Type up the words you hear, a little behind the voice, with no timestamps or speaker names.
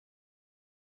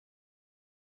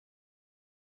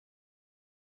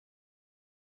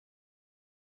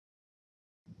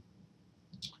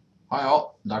Hi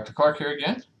all, Dr. Clark here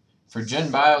again. For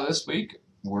Gen Bio this week,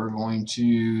 we're going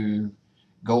to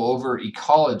go over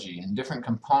ecology and different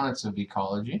components of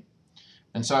ecology.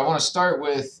 And so I want to start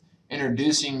with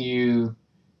introducing you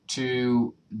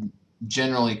to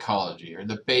general ecology or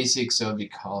the basics of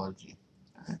ecology.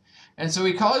 And so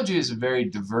ecology is a very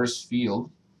diverse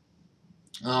field.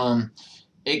 Um,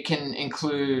 it can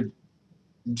include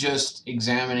just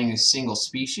examining a single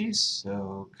species,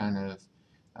 so kind of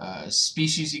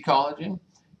species ecology.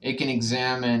 It can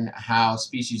examine how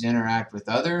species interact with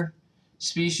other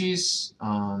species,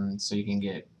 so you can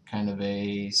get kind of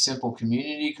a simple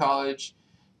community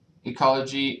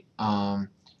ecology.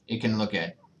 It can look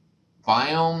at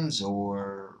biomes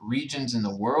or regions in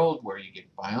the world where you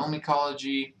get biome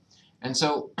ecology. And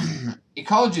so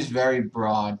ecology is very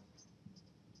broad.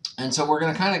 And so we're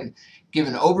going to kind of give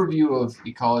an overview of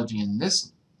ecology in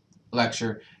this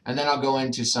lecture, and then I'll go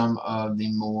into some of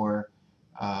the more,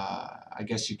 I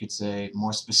guess you could say,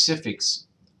 more specifics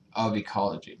of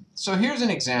ecology. So here's an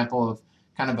example of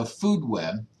kind of a food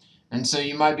web. And so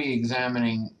you might be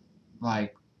examining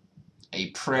like a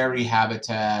prairie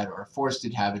habitat or a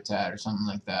forested habitat or something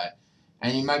like that.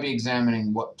 And you might be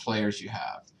examining what players you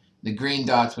have. The green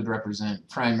dots would represent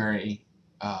primary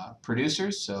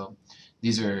producers. So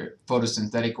these are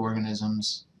photosynthetic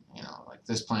organisms, like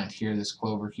this plant here, this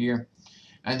clover here.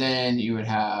 And then you would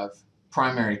have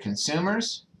primary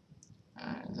consumers,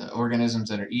 the organisms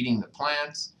that are eating the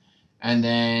plants, and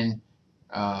then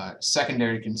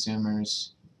secondary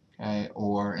consumers, okay,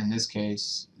 or in this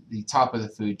case, the top of the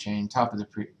food chain, top of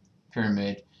the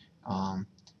pyramid,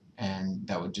 and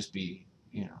that would just be,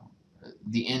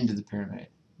 the end of the pyramid.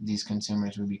 These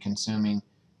consumers would be consuming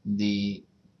the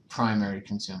primary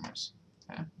consumers.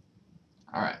 Okay?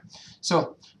 All right.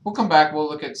 So we'll come back. We'll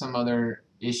look at some other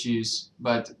issues,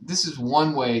 but this is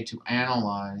one way to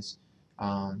analyze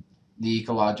the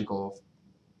ecological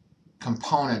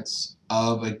components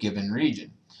of a given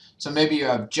region. So maybe you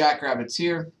have jackrabbits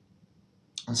here,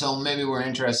 and so maybe we're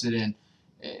interested in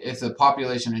if the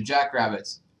population of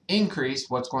jackrabbits increase,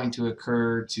 what's going to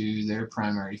occur to their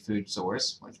primary food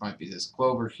source, which might be this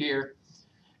clover here,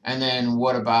 and then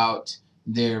what about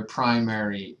their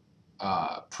primary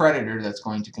predator that's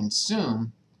going to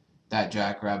consume that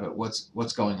jackrabbit,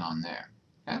 what's going on there.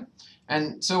 Okay?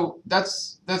 And so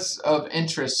that's of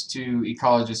interest to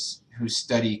ecologists who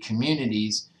study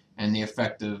communities and the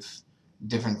effect of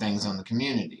different things on the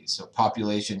community. So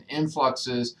population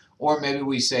influxes, or maybe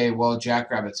we say, well,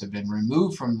 jackrabbits have been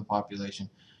removed from the population.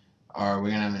 Are we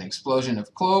going to have an explosion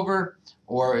of clover,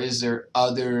 or is there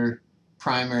other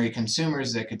primary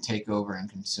consumers that could take over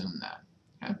and consume that?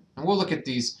 Okay? And we'll look at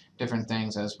these different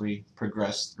things as we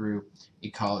progress through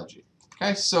ecology.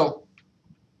 Okay, so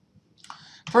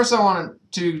first I wanted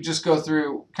to just go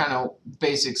through kind of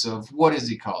basics of what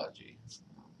is ecology.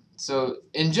 So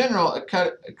in general,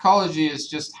 ecology is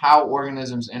just how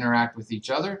organisms interact with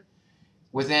each other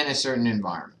within a certain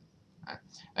environment.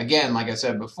 Again, like I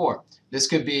said before, this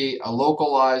could be a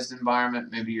localized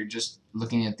environment. Maybe you're just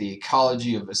looking at the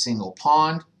ecology of a single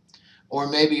pond, or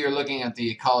maybe you're looking at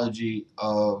the ecology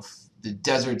of the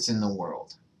deserts in the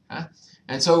world. Okay?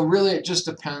 And so really it just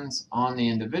depends on the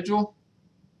individual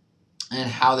and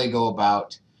how they go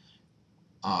about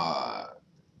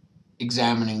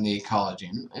examining the ecology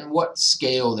and what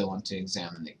scale they want to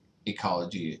examine the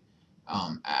ecology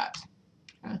at.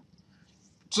 Okay?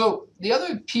 So the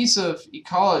other piece of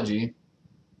ecology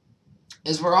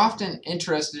is we're often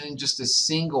interested in just a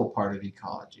single part of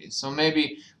ecology. So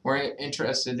maybe we're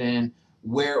interested in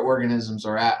where organisms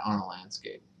are at on a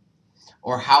landscape,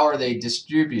 or how are they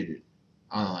distributed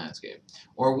on a landscape,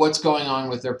 or what's going on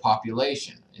with their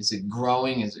population. Is it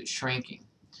growing? Is it shrinking?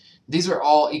 These are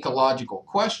all ecological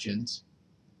questions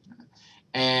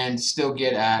and still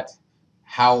get at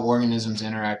how organisms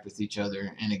interact with each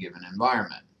other in a given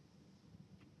environment.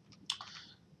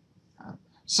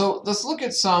 So let's look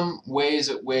at some ways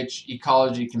at which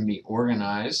ecology can be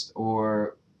organized,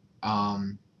 or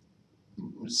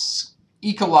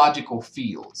ecological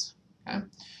fields. Okay?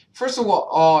 First of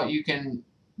all, you can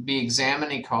be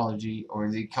examining ecology, or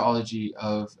the ecology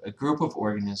of a group of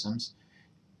organisms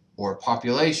or a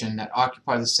population that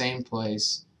occupy the same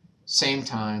place, same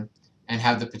time, and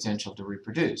have the potential to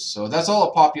reproduce. So that's all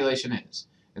a population is.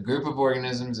 A group of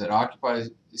organisms that occupy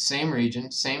the same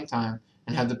region, same time,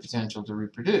 and have the potential to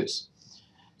reproduce.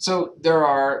 So there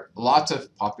are lots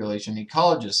of population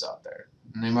ecologists out there,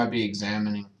 and they might be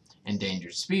examining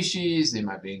endangered species, they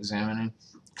might be examining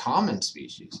common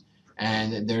species,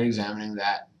 and they're examining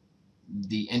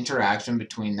the interaction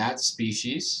between that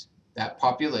species, that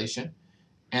population,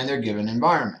 and their given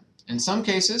environment. In some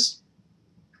cases,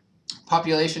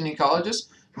 Population ecologists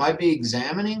might be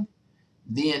examining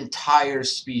the entire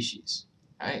species.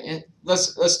 Right? And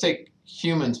let's take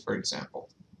humans, for example.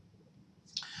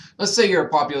 Let's say you're a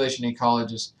population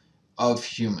ecologist of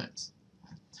humans.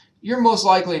 You're most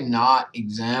likely not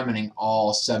examining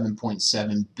all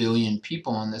 7.7 billion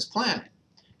people on this planet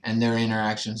and their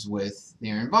interactions with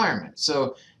their environment.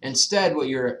 So instead, what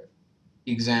you're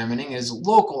examining is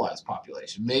localized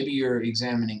population. Maybe you're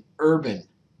examining urban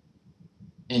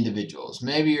individuals.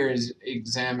 Maybe you're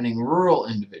examining rural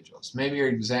individuals. Maybe you're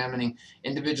examining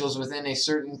individuals within a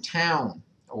certain town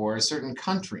or a certain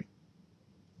country.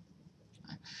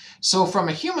 So from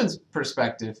a human's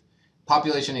perspective,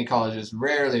 population ecologists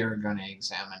rarely are going to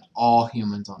examine all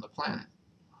humans on the planet.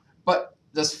 But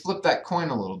let's flip that coin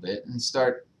a little bit and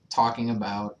start talking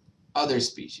about other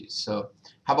species. So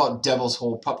how about devil's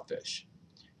hole pupfish?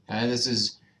 Okay, this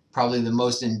is probably the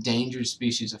most endangered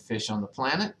species of fish on the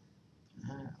planet.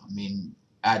 I mean,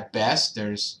 at best,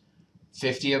 there's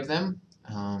 50 of them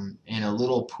in a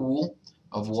little pool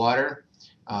of water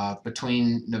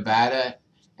between Nevada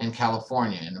and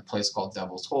California in a place called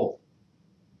Devil's Hole.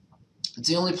 It's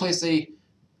the only place they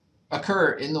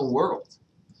occur in the world.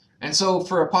 And so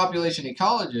for a population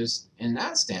ecologist, in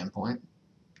that standpoint,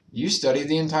 you study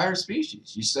the entire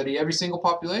species. You study every single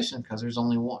population because there's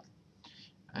only one.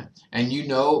 Okay? And you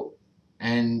know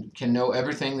and can know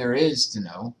everything there is to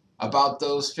know about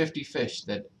those 50 fish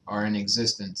that are in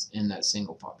existence in that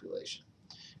single population.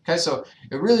 Okay, so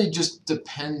it really just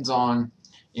depends on,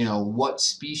 what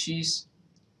species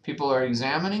people are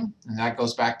examining, and that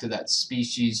goes back to that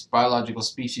species, biological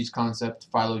species concept,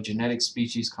 phylogenetic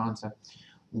species concept.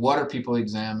 What are people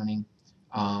examining?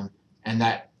 And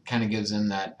that kind of gives them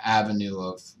that avenue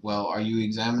of, well, are you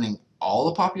examining all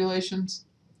the populations?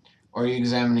 Or are you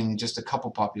examining just a couple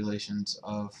populations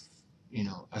of,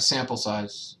 a sample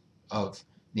size of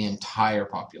the entire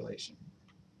population?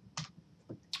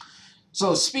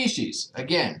 So species,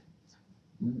 again,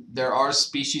 there are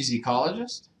species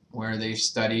ecologists where they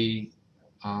study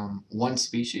one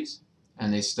species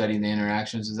and they study the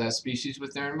interactions of that species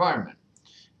with their environment.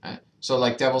 So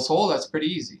like Devil's Hole, that's pretty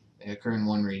easy. They occur in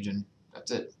one region.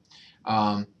 That's it.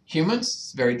 Humans,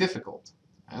 it's very difficult.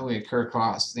 We occur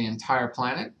across the entire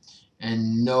planet,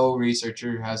 and no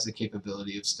researcher has the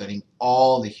capability of studying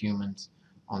all the humans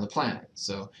on the planet.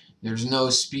 So there's no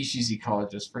species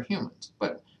ecologist for humans.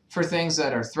 But for things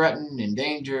that are threatened,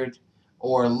 endangered,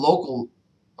 or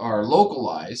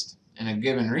localized in a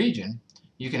given region,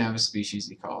 you can have a species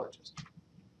ecologist.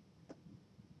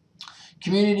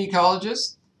 Community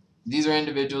ecologists, these are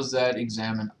individuals that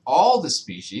examine all the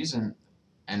species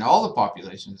and all the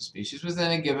populations of species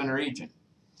within a given region.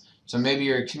 So maybe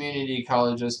you're a community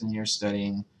ecologist and you're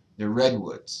studying the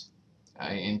redwoods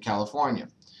in California.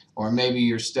 Or maybe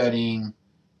you're studying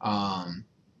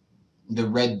the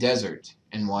red desert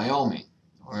in Wyoming.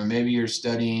 Or maybe you're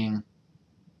studying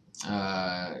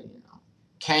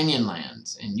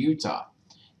canyonlands in Utah.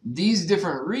 These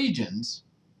different regions,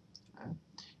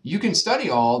 you can study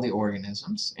all the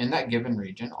organisms in that given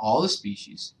region, all the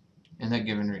species in that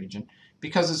given region,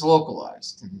 because it's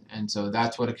localized. And so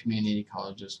that's what a community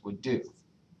ecologist would do.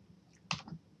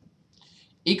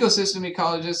 Ecosystem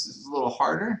ecologist is a little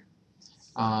harder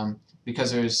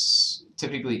because there's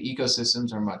typically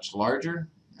ecosystems are much larger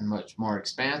and much more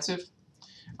expansive.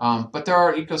 But there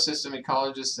are ecosystem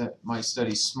ecologists that might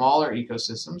study smaller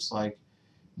ecosystems like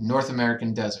North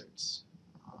American deserts.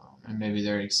 And maybe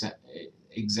they're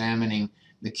examining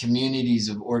the communities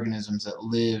of organisms that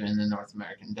live in the North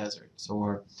American deserts,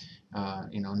 or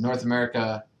North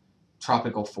America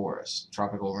tropical forests,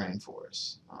 tropical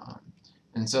rainforests.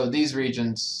 And so these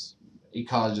regions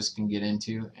ecologists can get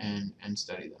into and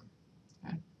study them.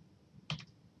 Okay?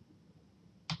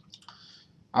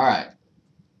 All right.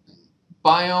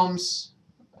 Biomes,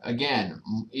 again,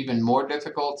 even more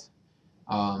difficult.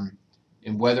 And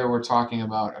whether we're talking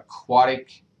about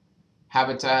aquatic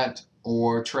habitat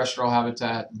or terrestrial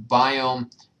habitat,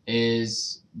 biome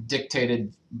is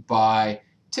dictated by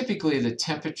typically the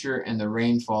temperature and the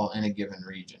rainfall in a given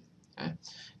region. Okay?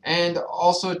 And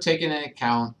also taking into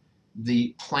account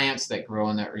the plants that grow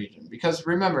in that region. Because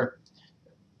remember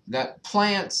that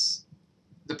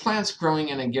the plants growing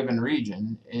in a given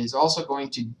region is also going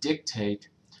to dictate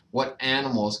what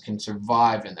animals can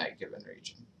survive in that given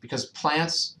region. Because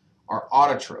plants are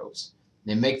autotrophs.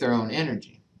 They make their own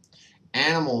energy.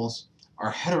 Animals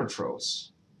are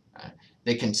heterotrophs. Right?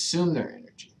 They consume their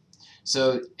energy.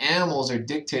 So animals are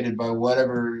dictated by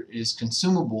whatever is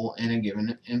consumable in a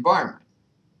given environment.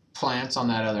 Plants, on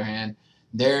that other hand,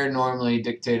 they're normally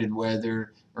dictated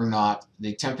whether or not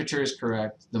the temperature is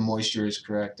correct, the moisture is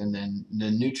correct, and then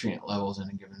the nutrient levels in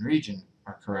a given region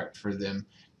are correct for them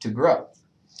to grow.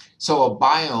 So a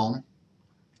biome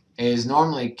is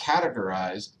normally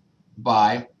categorized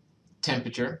by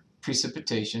temperature,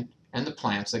 precipitation, and the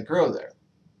plants that grow there.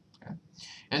 Okay?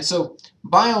 And so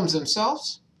biomes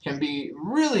themselves can be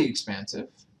really expansive,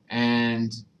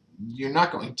 and you're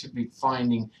not going to be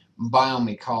finding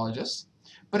biome ecologists.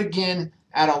 But again,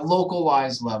 at a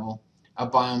localized level, a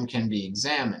biome can be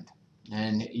examined.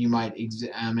 And you might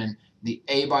examine the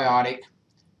abiotic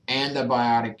and the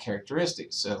biotic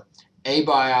characteristics. So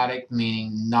abiotic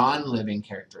meaning non-living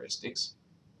characteristics.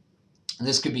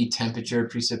 This could be temperature,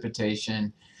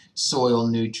 precipitation, soil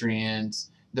nutrients,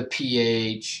 the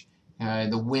pH,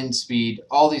 the wind speed,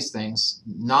 all these things,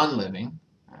 non-living.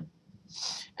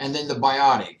 And then the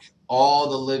biotic, all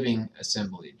the living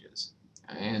assemblages.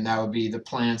 And that would be the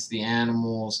plants, the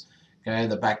animals, okay,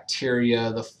 the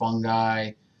bacteria, the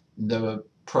fungi, the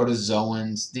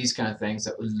protozoans, these kind of things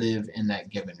that would live in that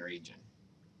given region.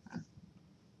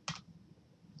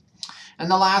 And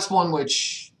the last one,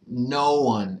 which no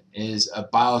one is a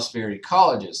biosphere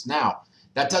ecologist. Now,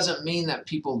 that doesn't mean that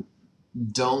people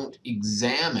don't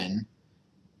examine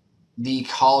the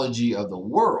ecology of the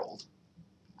world,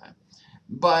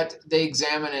 but they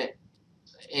examine it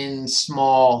in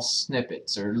small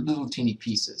snippets or little teeny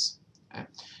pieces.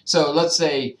 So let's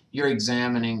say you're an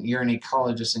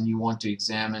ecologist and you want to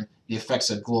examine the effects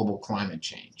of global climate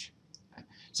change.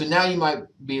 So now you might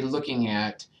be looking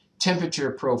at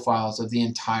temperature profiles of the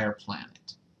entire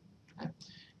planet.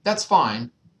 That's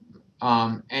fine,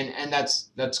 and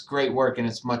that's great work and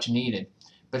it's much needed,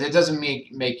 but it doesn't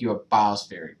make you a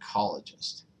biosphere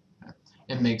ecologist.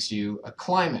 It makes you a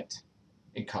climate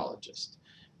ecologist.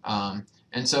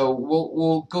 And so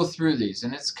we'll go through these,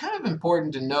 and it's kind of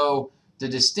important to know the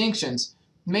distinctions,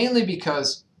 mainly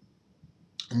because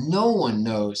no one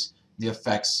knows the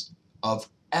effects of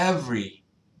every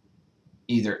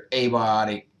either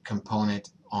abiotic component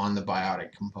on the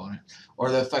biotic component,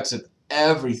 or the effects of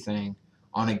everything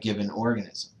on a given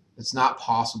organism. It's not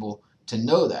possible to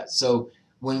know that. So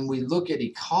when we look at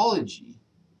ecology,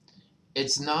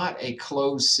 it's not a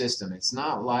closed system. It's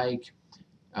not like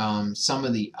some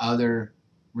of the other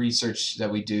research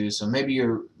that we do. So maybe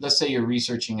let's say you're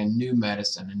researching a new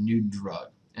medicine, a new drug,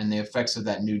 and the effects of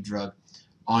that new drug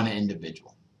on an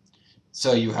individual.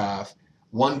 So you have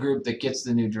one group that gets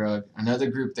the new drug, another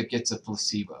group that gets a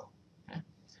placebo. Okay?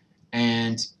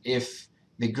 And if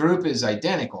the group is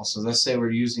identical, so let's say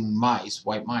we're using mice,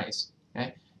 white mice,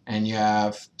 okay? And you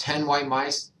have 10 white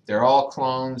mice, they're all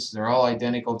clones, they're all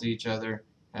identical to each other,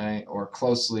 okay? Or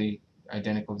closely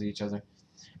identical to each other.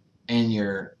 And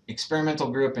your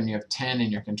experimental group, and you have 10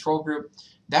 in your control group,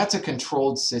 that's a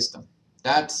controlled system.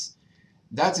 That's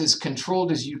as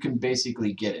controlled as you can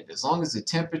basically get it. As long as the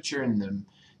temperature and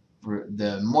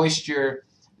the moisture,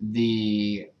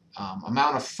 the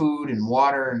amount of food and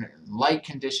water and light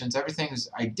conditions, everything is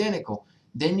identical,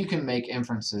 then you can make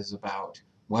inferences about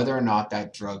whether or not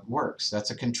that drug works.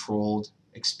 That's a controlled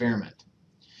experiment.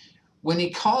 When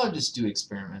ecologists do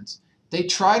experiments, they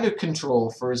try to control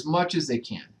for as much as they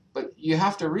can. But you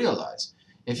have to realize,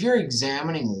 if you're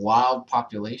examining wild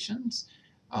populations,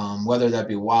 whether that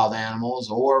be wild animals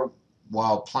or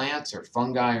wild plants or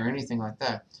fungi or anything like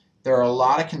that, there are a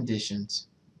lot of conditions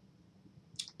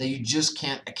that you just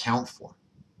can't account for.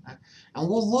 Right? And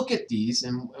we'll look at these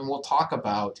and we'll talk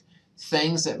about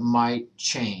things that might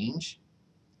change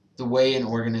the way an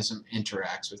organism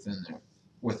interacts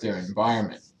with their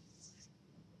environment.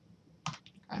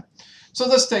 Okay? So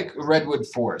let's take a redwood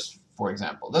forest, for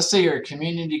example. Let's say you're a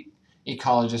community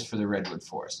ecologist for the redwood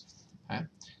forest. Okay?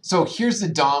 So here's the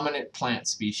dominant plant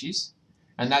species,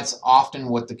 and that's often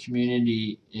what the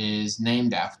community is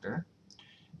named after.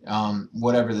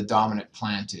 Whatever the dominant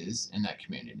plant is in that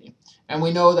community. And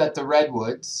we know that the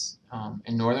redwoods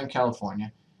in Northern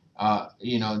California,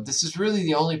 this is really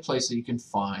the only place that you can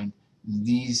find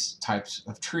these types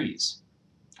of trees.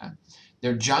 Okay?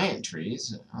 They're giant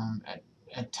trees,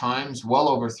 at times well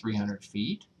over 300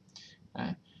 feet,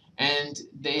 okay? And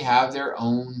they have their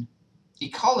own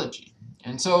ecology.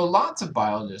 And so lots of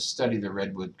biologists study the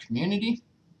redwood community.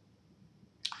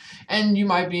 And you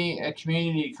might be a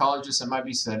community ecologist that might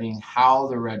be studying how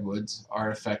the redwoods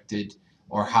are affected,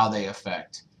 or how they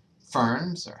affect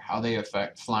ferns, or how they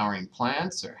affect flowering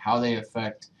plants, or how they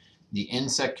affect the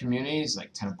insect communities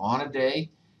like Tenebonidae,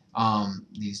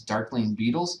 these darkling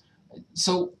beetles.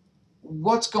 So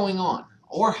what's going on?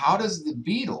 Or how does the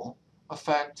beetle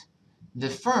affect the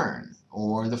fern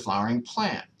or the flowering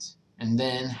plant? And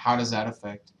then how does that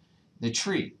affect the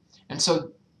tree? And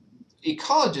so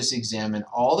ecologists examine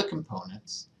all the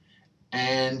components,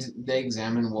 and they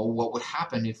examine, well, what would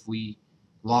happen if we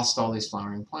lost all these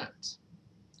flowering plants?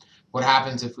 What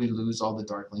happens if we lose all the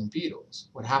darkling beetles?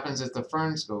 What happens if the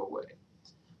ferns go away?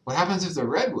 What happens if the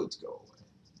redwoods go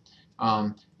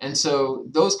away? And so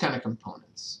those kind of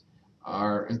components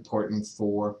are important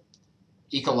for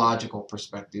ecological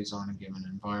perspectives on a given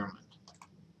environment.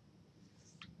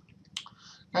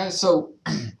 Okay, so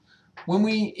when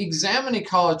we examine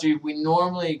ecology, we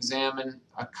normally examine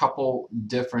a couple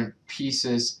different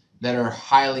pieces that are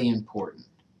highly important.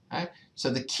 Okay? So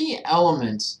the key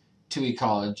elements to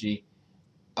ecology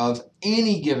of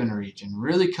any given region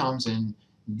really comes in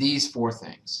these four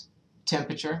things.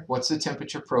 Temperature, what's the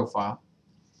temperature profile?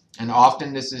 And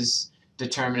often this is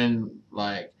determined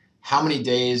like how many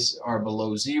days are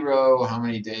below zero, how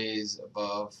many days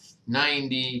above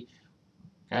 90,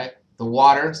 okay? The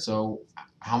water, so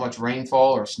how much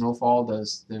rainfall or snowfall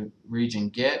does the region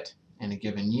get in a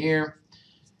given year?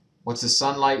 What's the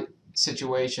sunlight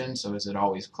situation? So is it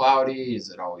always cloudy? Is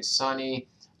it always sunny?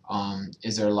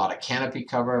 Is there a lot of canopy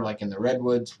cover, like in the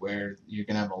redwoods, where you're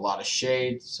going to have a lot of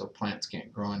shade so plants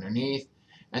can't grow underneath?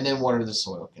 And then what are the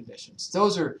soil conditions?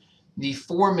 Those are the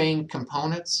four main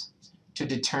components to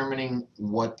determining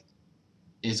what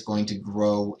is going to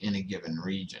grow in a given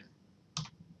region.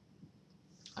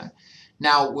 Okay.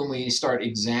 Now, when we start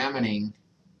examining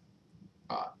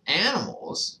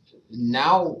animals,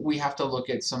 now we have to look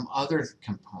at some other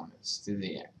components to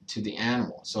the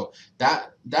animal. So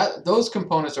those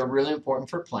components are really important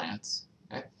for plants.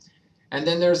 Okay? And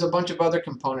then there's a bunch of other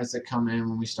components that come in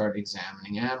when we start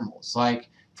examining animals. Like,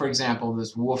 for example,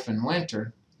 this wolf in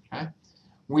winter. Okay?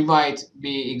 We might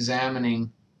be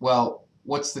examining, well,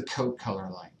 what's the coat color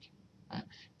like? Okay?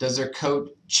 Does their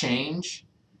coat change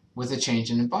with a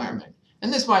change in environment?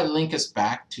 And this might link us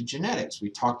back to genetics. We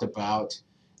talked about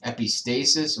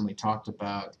epistasis, and we talked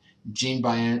about gene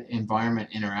by environment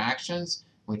interactions.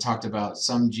 We talked about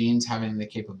some genes having the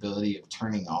capability of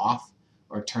turning off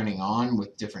or turning on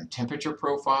with different temperature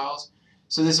profiles.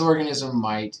 So this organism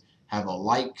might have a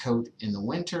light coat in the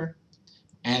winter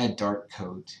and a dark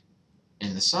coat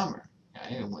in the summer,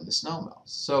 okay, when the snow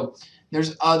melts. So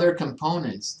there's other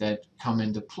components that come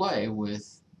into play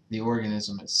with the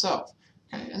organism itself.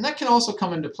 Okay? And that can also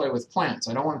come into play with plants.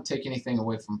 I don't want to take anything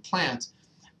away from plants,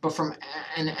 but from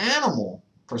an animal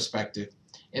perspective,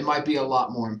 it might be a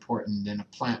lot more important than a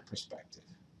plant perspective.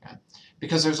 Okay?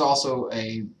 Because there's also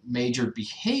a major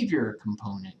behavior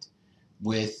component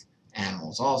with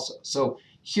animals also. So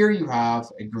here you have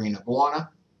a green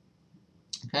iguana.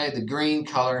 Okay, the green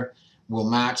color will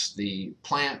match the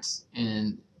plants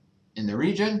in the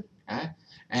region. Okay?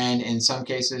 And in some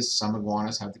cases, some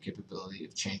iguanas have the capability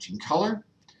of changing color.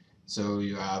 So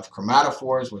you have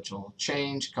chromatophores, which will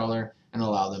change color and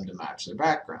allow them to match their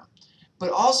background.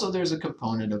 But also there's a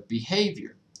component of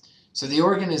behavior. So the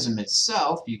organism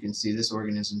itself, you can see this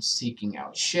organism seeking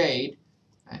out shade.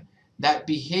 Okay? That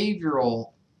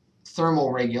behavioral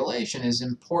thermal regulation is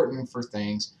important for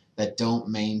things that don't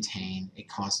maintain a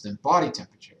constant body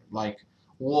temperature. Like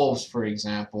wolves, for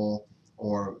example,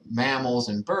 or mammals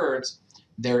and birds,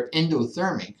 they're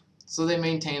endothermic, so they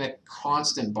maintain a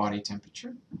constant body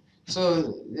temperature.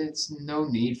 So it's no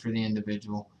need for the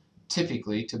individual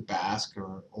typically to bask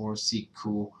or seek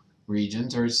cool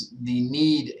regions, or the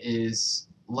need is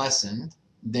lessened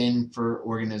than for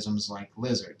organisms like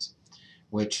lizards,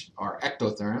 which are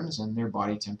ectotherms, and their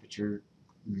body temperature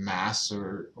mass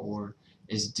or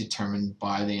is determined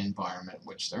by the environment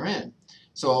which they're in.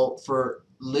 So for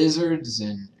lizards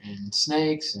and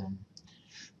snakes and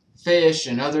fish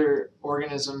and other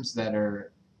organisms that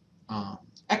are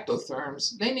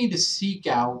ectotherms, they need to seek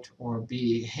out or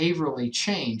behaviorally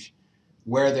change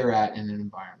where they're at in an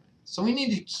environment. So we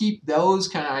need to keep those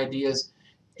kind of ideas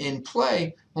in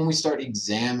play when we start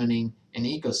examining an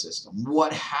ecosystem.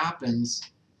 What happens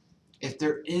if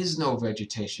there is no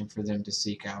vegetation for them to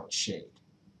seek out shade?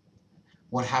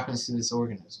 What happens to this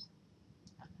organism?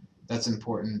 That's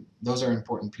important. Those are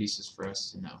important pieces for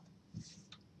us to know.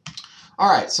 All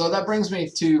right, so that brings me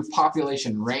to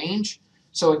population range.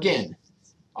 So again,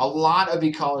 a lot of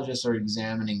ecologists are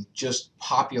examining just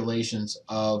populations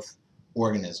of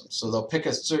organisms. So they'll pick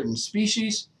a certain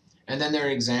species, and then they're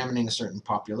examining a certain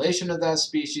population of that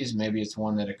species. Maybe it's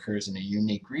one that occurs in a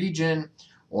unique region,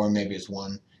 or maybe it's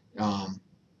one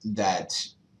that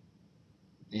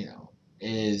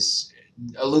is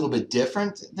a little bit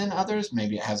different than others.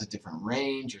 Maybe it has a different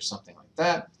range or something like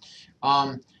that.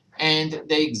 And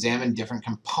they examine different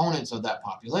components of that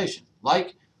population,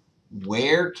 like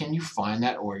where can you find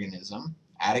that organism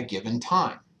at a given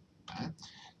time. Okay?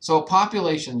 So a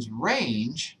population's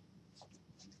range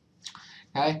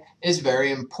okay, is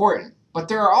very important. But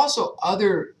there are also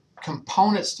other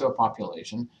components to a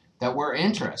population that we're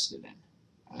interested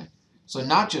in. Okay? So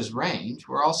not just range,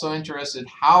 we're also interested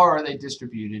how are they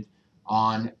distributed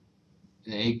on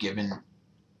a given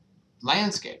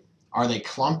landscape. Are they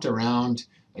clumped around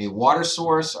a water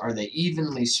source? Are they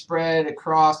evenly spread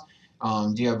across?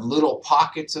 Do you have little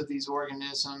pockets of these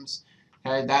organisms?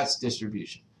 Okay, that's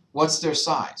distribution. What's their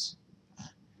size?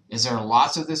 Is there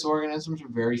lots of these organisms or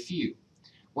very few?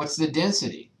 What's the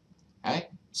density? Okay,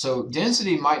 so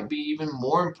density might be even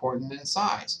more important than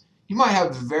size. You might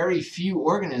have very few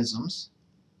organisms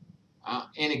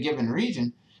in a given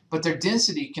region, but their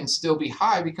density can still be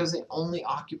high because they only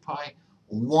occupy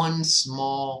one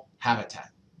small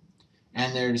habitat.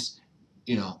 And there's,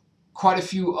 you know, quite a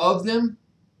few of them,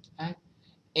 okay,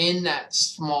 in that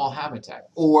small habitat.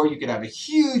 Or you could have a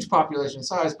huge population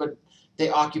size, but they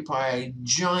occupy a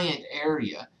giant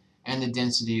area, and the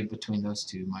density between those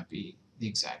two might be the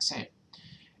exact same.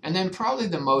 And then probably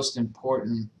the most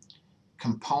important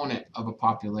component of a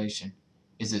population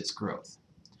is its growth.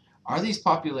 Are these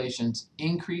populations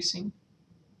increasing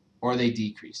or are they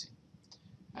decreasing?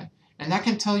 Okay? And that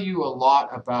can tell you a lot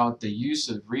about the use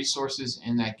of resources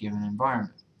in that given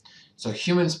environment. So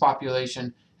humans'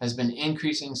 population has been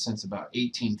increasing since about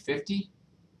 1850.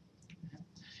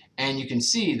 And you can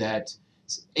see that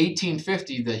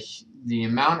 1850, the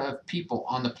amount of people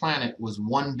on the planet was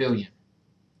 1 billion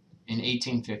in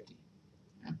 1850.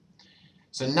 Okay?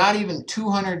 So not even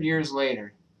 200 years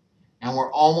later, and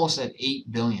we're almost at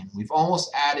 8 billion. We've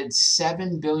almost added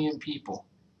 7 billion people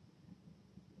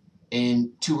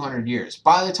in 200 years.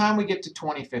 By the time we get to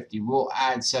 2050, we'll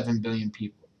add 7 billion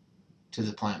people to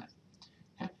the planet.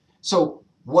 Okay? So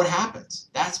what happens?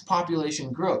 That's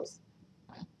population growth.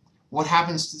 Okay? What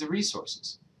happens to the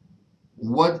resources?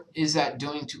 What is that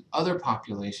doing to other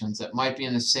populations that might be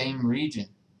in the same region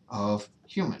of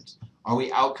humans? Are we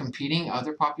outcompeting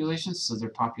other populations so their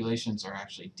populations are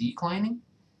actually declining?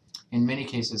 In many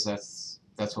cases,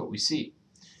 that's what we see.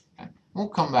 Okay? We'll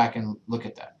come back and look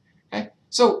at that. Okay?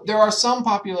 So there are some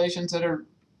populations that are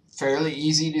fairly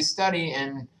easy to study,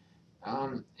 and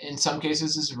in some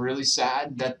cases it's really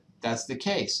sad that that's the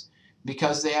case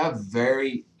because they have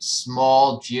very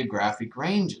small geographic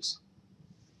ranges.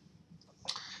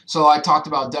 So I talked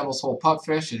about devil's hole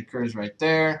pupfish. It occurs right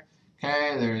there.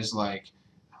 Okay, there's like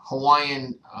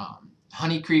Hawaiian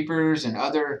honey creepers and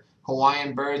other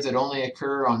Hawaiian birds that only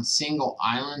occur on single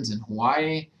islands in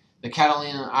Hawaii. The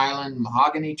Catalina Island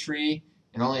mahogany tree,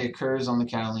 it only occurs on the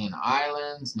Catalina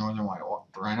Islands. Northern white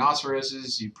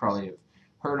rhinoceroses, you probably have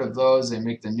heard of those. They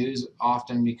make the news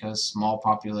often because small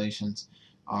populations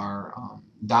are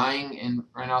dying in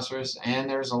rhinoceros, and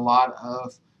there's a lot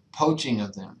of poaching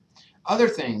of them. Other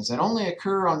things that only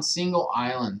occur on single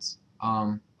islands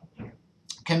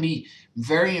can be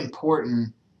very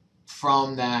important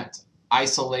from that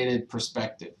isolated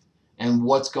perspective and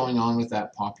what's going on with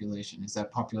that population. Is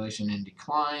that population in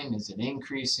decline? Is it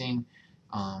increasing?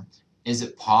 Is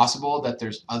it possible that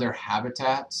there's other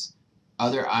habitats,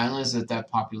 other islands that that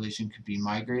population could be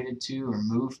migrated to or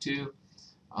moved to?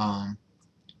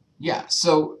 Yeah,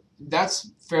 so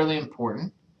that's fairly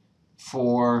important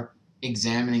for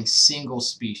examining single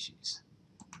species.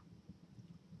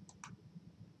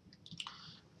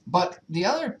 But the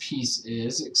other piece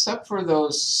is, except for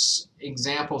those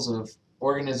examples of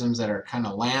organisms that are kind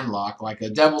of landlocked, like a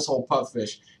devil's hole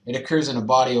pupfish, it occurs in a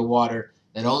body of water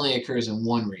that only occurs in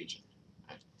one region.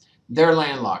 They're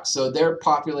landlocked, so their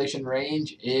population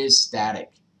range is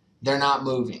static. They're not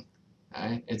moving.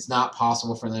 Right? It's not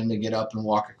possible for them to get up and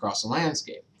walk across the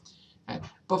landscape. Right?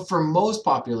 But for most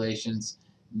populations,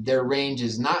 their range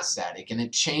is not static and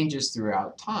it changes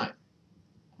throughout time.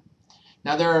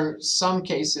 Now, there are some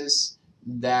cases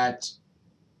that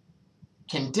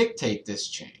can dictate this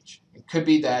change. It could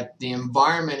be that the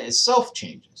environment itself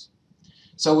changes.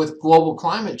 So with global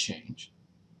climate change,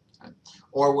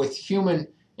 or with human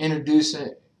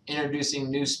introducing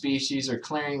new species or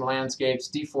clearing landscapes,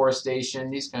 deforestation,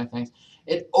 these kind of things,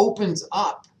 it opens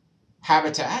up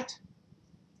habitat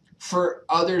for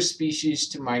other species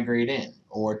to migrate in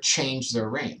or change their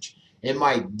range. It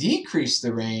might decrease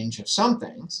the range of some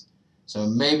things. So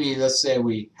maybe let's say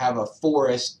we have a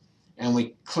forest and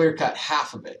we clear cut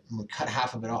half of it and we cut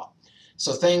half of it off.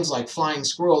 So things like flying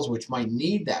squirrels, which might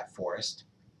need that forest,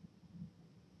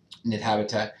 need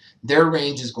habitat, their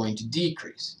range is going to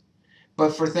decrease.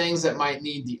 But for things that might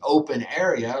need the open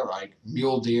area, like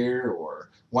mule deer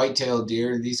or white-tailed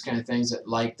deer, these kind of things that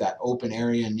like that open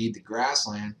area and need the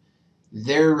grassland,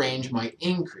 their range might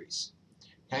increase.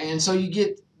 Okay? And so you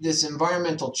get this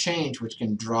environmental change which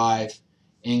can drive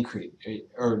increase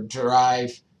or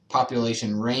drive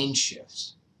population range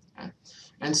shifts. Okay?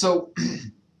 And so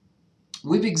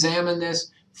we've examined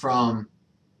this from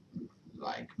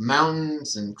like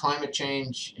mountains and climate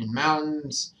change in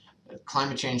mountains,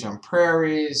 climate change on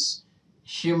prairies,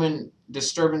 human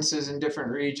disturbances in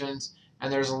different regions,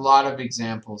 and there's a lot of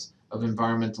examples of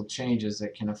environmental changes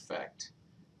that can affect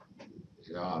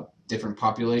different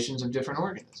populations of different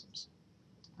organisms.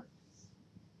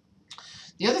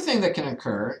 The other thing that can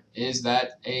occur is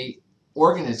that a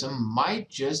organism might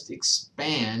just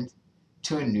expand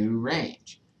to a new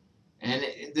range. And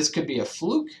this could be a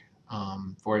fluke.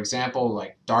 For example,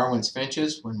 like Darwin's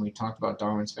finches, when we talked about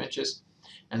Darwin's finches,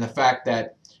 and the fact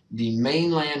that the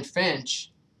mainland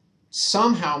finch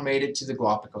somehow made it to the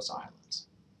Galapagos Islands.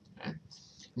 Okay?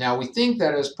 Now, we think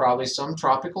that it was probably some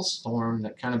tropical storm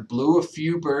that kind of blew a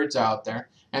few birds out there,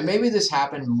 and maybe this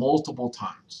happened multiple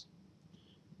times.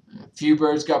 A few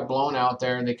birds got blown out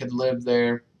there, and they could live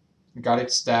there, got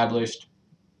established,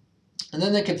 and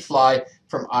then they could fly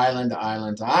from island to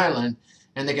island to island,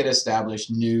 and they could establish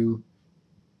new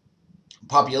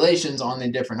populations on the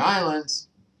different islands,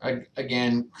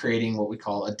 again creating what we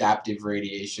call adaptive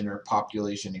radiation or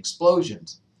population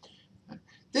explosions.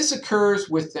 This occurs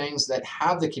with things that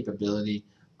have the capability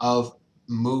of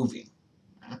moving,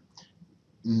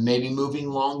 maybe moving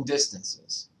long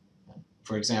distances.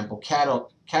 For example, cattle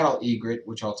egret,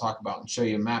 which I'll talk about and show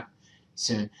you a map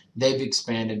soon, they've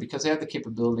expanded because they have the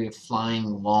capability of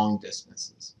flying long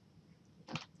distances.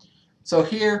 So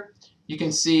here you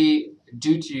can see,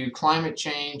 due to climate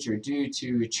change or due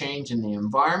to a change in the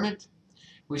environment,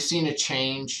 we've seen a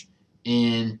change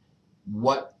in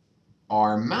what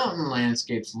our mountain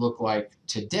landscapes look like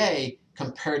today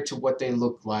compared to what they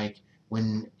looked like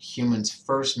when humans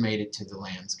first made it to the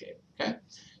landscape. Okay?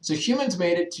 So humans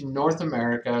made it to North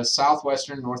America,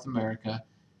 southwestern North America,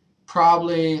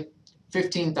 probably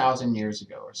 15,000 years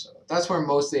ago or so. That's where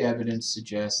most of the evidence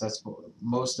suggests. That's what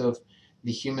most of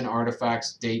the human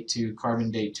artifacts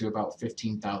carbon date to about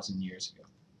 15,000 years ago.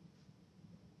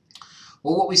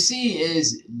 Well, what we see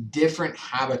is different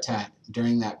habitat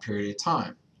during that period of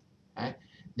time. Okay?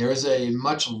 There is a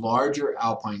much larger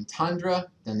alpine tundra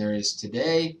than there is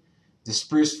today. The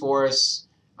spruce forests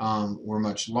were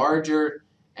much larger,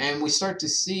 and we start to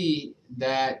see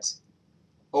that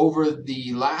over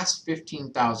the last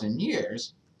 15,000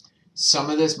 years, some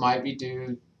of this might be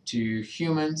due to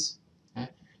humans. Okay?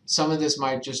 Some of this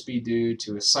might just be due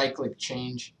to a cyclic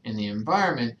change in the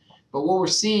environment. But what we're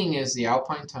seeing is the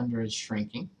alpine tundra is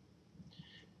shrinking.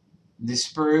 The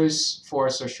spruce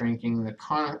forests are shrinking. The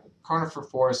conifer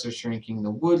forests are shrinking.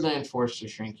 The woodland forests are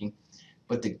shrinking.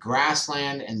 But the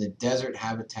grassland and the desert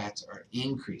habitats are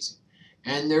increasing.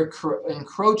 And they're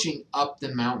encroaching up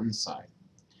the mountainside.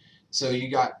 So you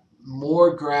got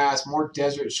more grass, more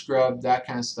desert scrub, that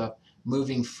kind of stuff,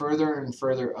 moving further and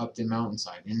further up the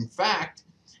mountainside. And in fact,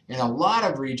 in a lot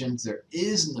of regions, there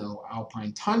is no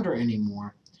alpine tundra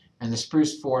anymore, and the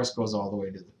spruce forest goes all the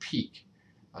way to the peak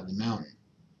of the mountain.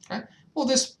 Okay? Well,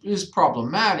 this is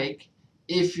problematic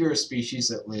if you're a species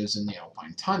that lives in the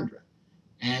alpine tundra.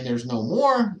 And there's no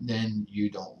more, then you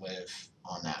don't live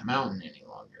on that mountain any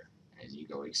longer, and you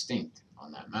go extinct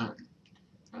on that mountain.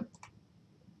 Okay?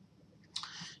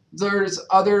 There's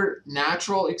other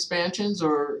natural expansions,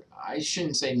 or I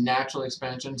shouldn't say natural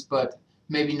expansions, but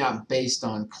maybe not based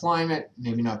on climate,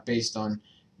 maybe not based on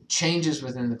changes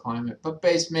within the climate, but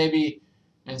based maybe,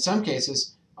 in some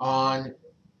cases, on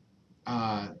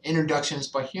introductions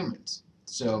by humans.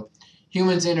 So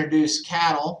humans introduced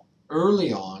cattle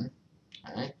early on,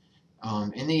 okay,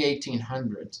 in the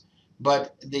 1800s,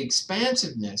 but the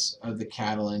expansiveness of the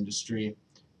cattle industry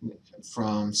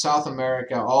from South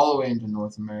America all the way into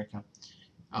North America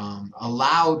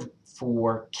allowed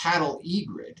for cattle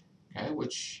egret, okay,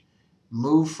 which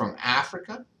moved from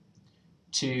Africa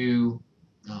to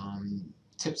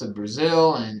tips of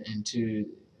Brazil and to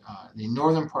the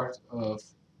northern part of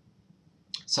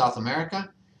South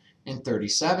America in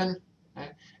 37.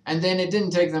 Okay? And then it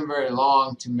didn't take them very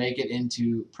long to make it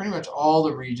into pretty much all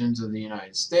the regions of the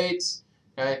United States,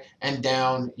 okay, and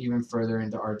down even further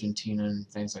into Argentina and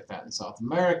things like that in South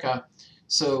America.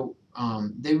 So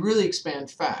they really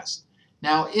expand fast.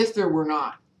 Now, if there were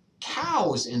not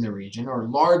cows in the region or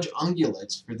large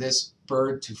ungulates for this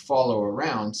bird to follow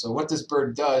around, so what this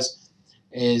bird does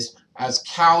is as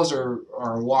cows are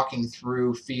walking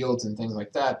through fields and things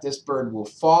like that, this bird will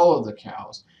follow the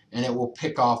cows and it will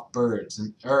pick off birds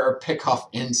or pick off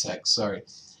insects, sorry.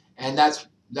 And that's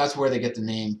where they get the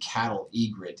name cattle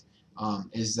egret,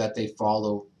 is that they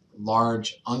follow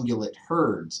large ungulate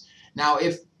herds. Now,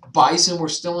 if bison were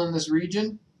still in this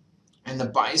region and the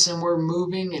bison were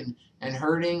moving and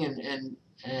herding,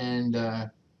 and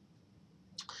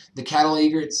the cattle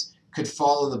egrets could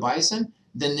follow the bison,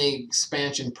 then the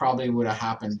expansion probably would have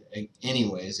happened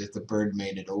anyways if the bird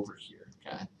made it over here.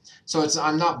 Okay, so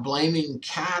I'm not blaming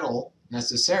cattle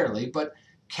necessarily, but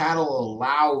cattle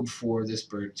allowed for this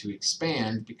bird to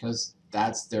expand because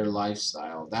that's their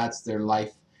lifestyle, that's their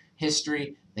life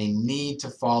history. They need to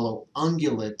follow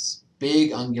ungulates,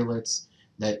 big ungulates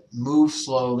that move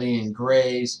slowly and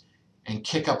graze and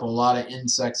kick up a lot of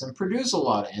insects and produce a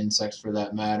lot of insects for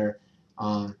that matter.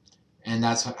 And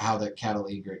that's how the cattle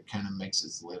egret kind of makes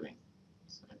its living.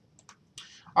 So,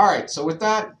 all right, so with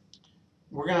that,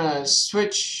 we're going to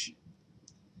switch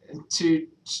to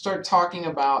start talking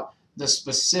about the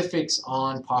specifics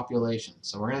on population.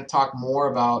 So we're going to talk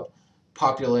more about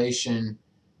population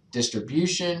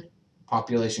distribution,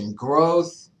 population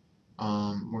growth.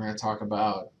 We're going to talk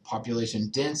about population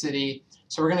density.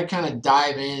 So we're going to kind of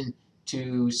dive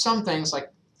into some things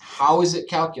like how is it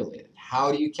calculated?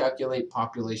 How do you calculate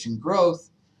population growth?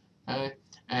 Okay?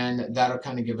 And that'll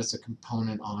kind of give us a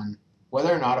component on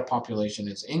whether or not a population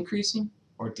is increasing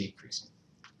or decreasing.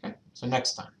 Okay, so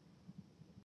next time.